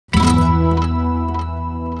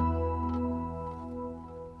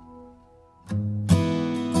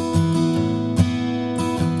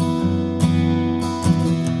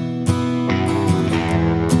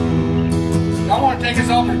take this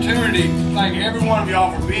opportunity to thank every one of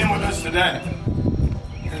y'all for being with us today.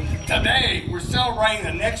 And today, we're celebrating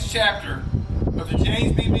the next chapter of the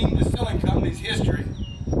James B. Beam Distilling Company's history.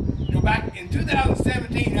 You know, back in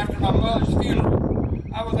 2017, after my mother's funeral,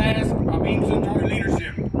 I was asked by Beam Centauri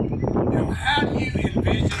leadership, you know, how do you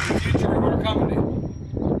envision the future of our company?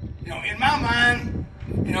 You know, in my mind,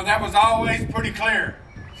 you know, that was always pretty clear.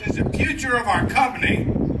 Since the future of our company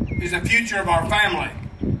is the future of our family.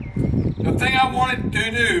 The thing I wanted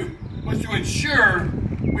to do was to ensure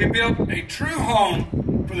we built a true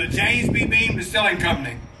home for the James B. Beam Distilling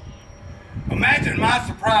Company. Imagine my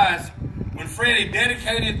surprise when Freddie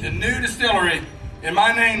dedicated the new distillery in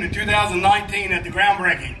my name in 2019 at the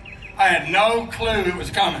groundbreaking. I had no clue it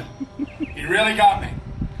was coming. He really got me.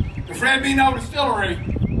 The Freddie Distillery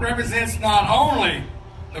represents not only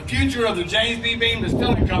the future of the James B. Beam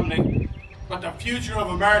Distilling Company, but the future of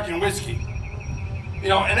American whiskey. You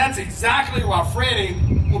know, and that's exactly why Freddie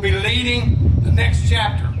will be leading the next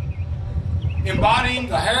chapter, embodying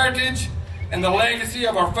the heritage and the legacy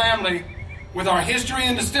of our family with our history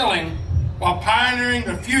in distilling while pioneering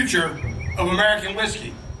the future of American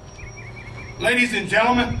whiskey. Ladies and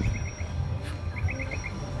gentlemen,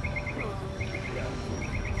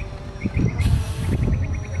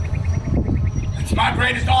 it's my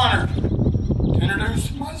greatest honor to introduce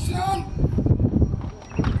my son.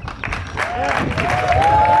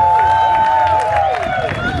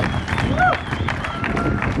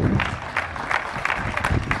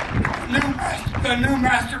 The new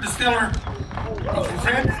master distiller of the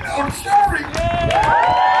Freddie Distillery.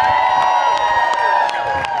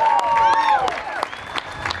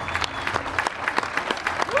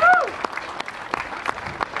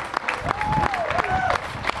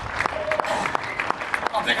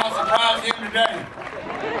 I think I'll surprise him today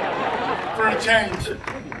for a change.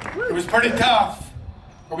 It was pretty tough,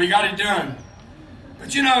 but we got it done.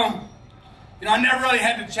 But you know, I never really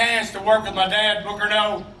had the chance to work with my dad, Booker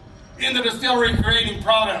No, in the distillery creating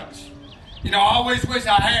products. You know, I always wish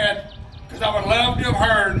I had, because I would love to have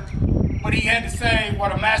heard what he had to say,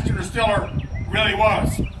 what a master distiller really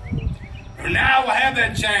was. And now I have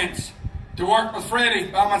that chance to work with Freddie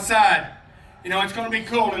by my side. You know, it's going to be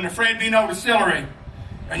cool in the Freddie Distillery.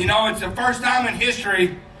 And you know, it's the first time in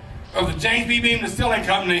history of the James B. Beam Distilling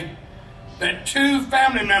Company that two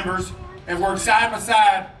family members have worked side by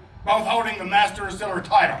side, both holding the master distiller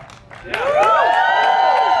title.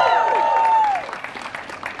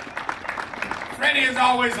 Freddie has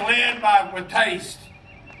always led with taste,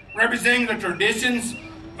 representing the traditions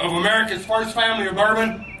of America's first family of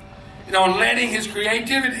bourbon, you know, and letting his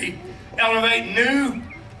creativity elevate new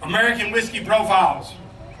American whiskey profiles.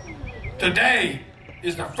 Today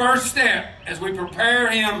is the first step as we prepare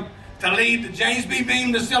him to lead the James B.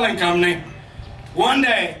 Beam Distilling Company one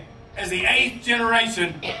day as the 8th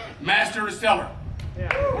generation master distiller.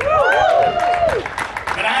 But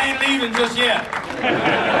I ain't leaving just yet.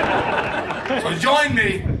 So join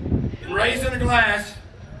me in raising a glass.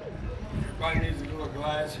 Everybody needs a little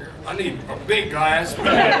glass here. I need a big glass. I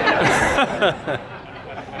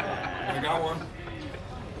got one.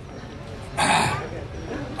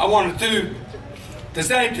 I wanted to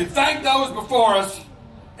thank those before us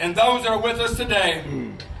and those that are with us today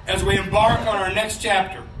as we embark on our next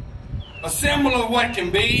chapter. A symbol of what can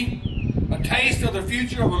be, a taste of the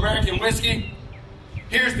future of American whiskey.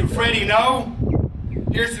 Here's to Freddie No.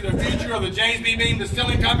 Here's to the future of the James B. Beam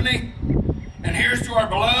Distilling Company. And here's to our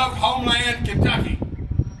beloved homeland, Kentucky.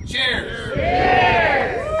 Cheers.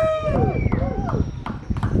 Cheers.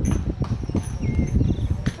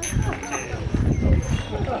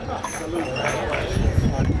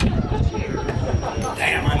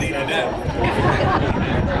 Damn, I needed that.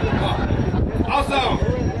 Also,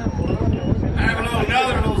 I have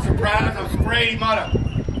another little surprise. I'm afraid he might have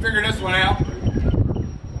figured this one out.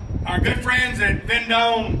 Our good friends at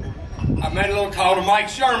Vendome, I made a little call to Mike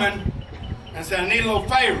Sherman and said, I need a little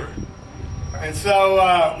favor. And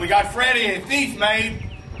so we got Freddie a thief made,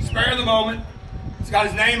 spare the moment. It's got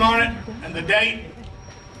his name on it and the date.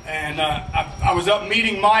 And I was up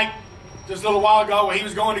meeting Mike just a little while ago when he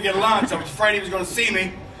was going to get lunch. I was afraid he was going to see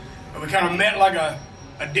me. But we kind of met like a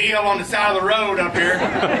deal on the side of the road up here.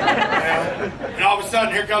 And all of a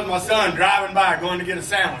sudden, here comes my son driving by, going to get a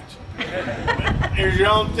sandwich. Here's your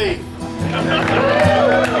own thief.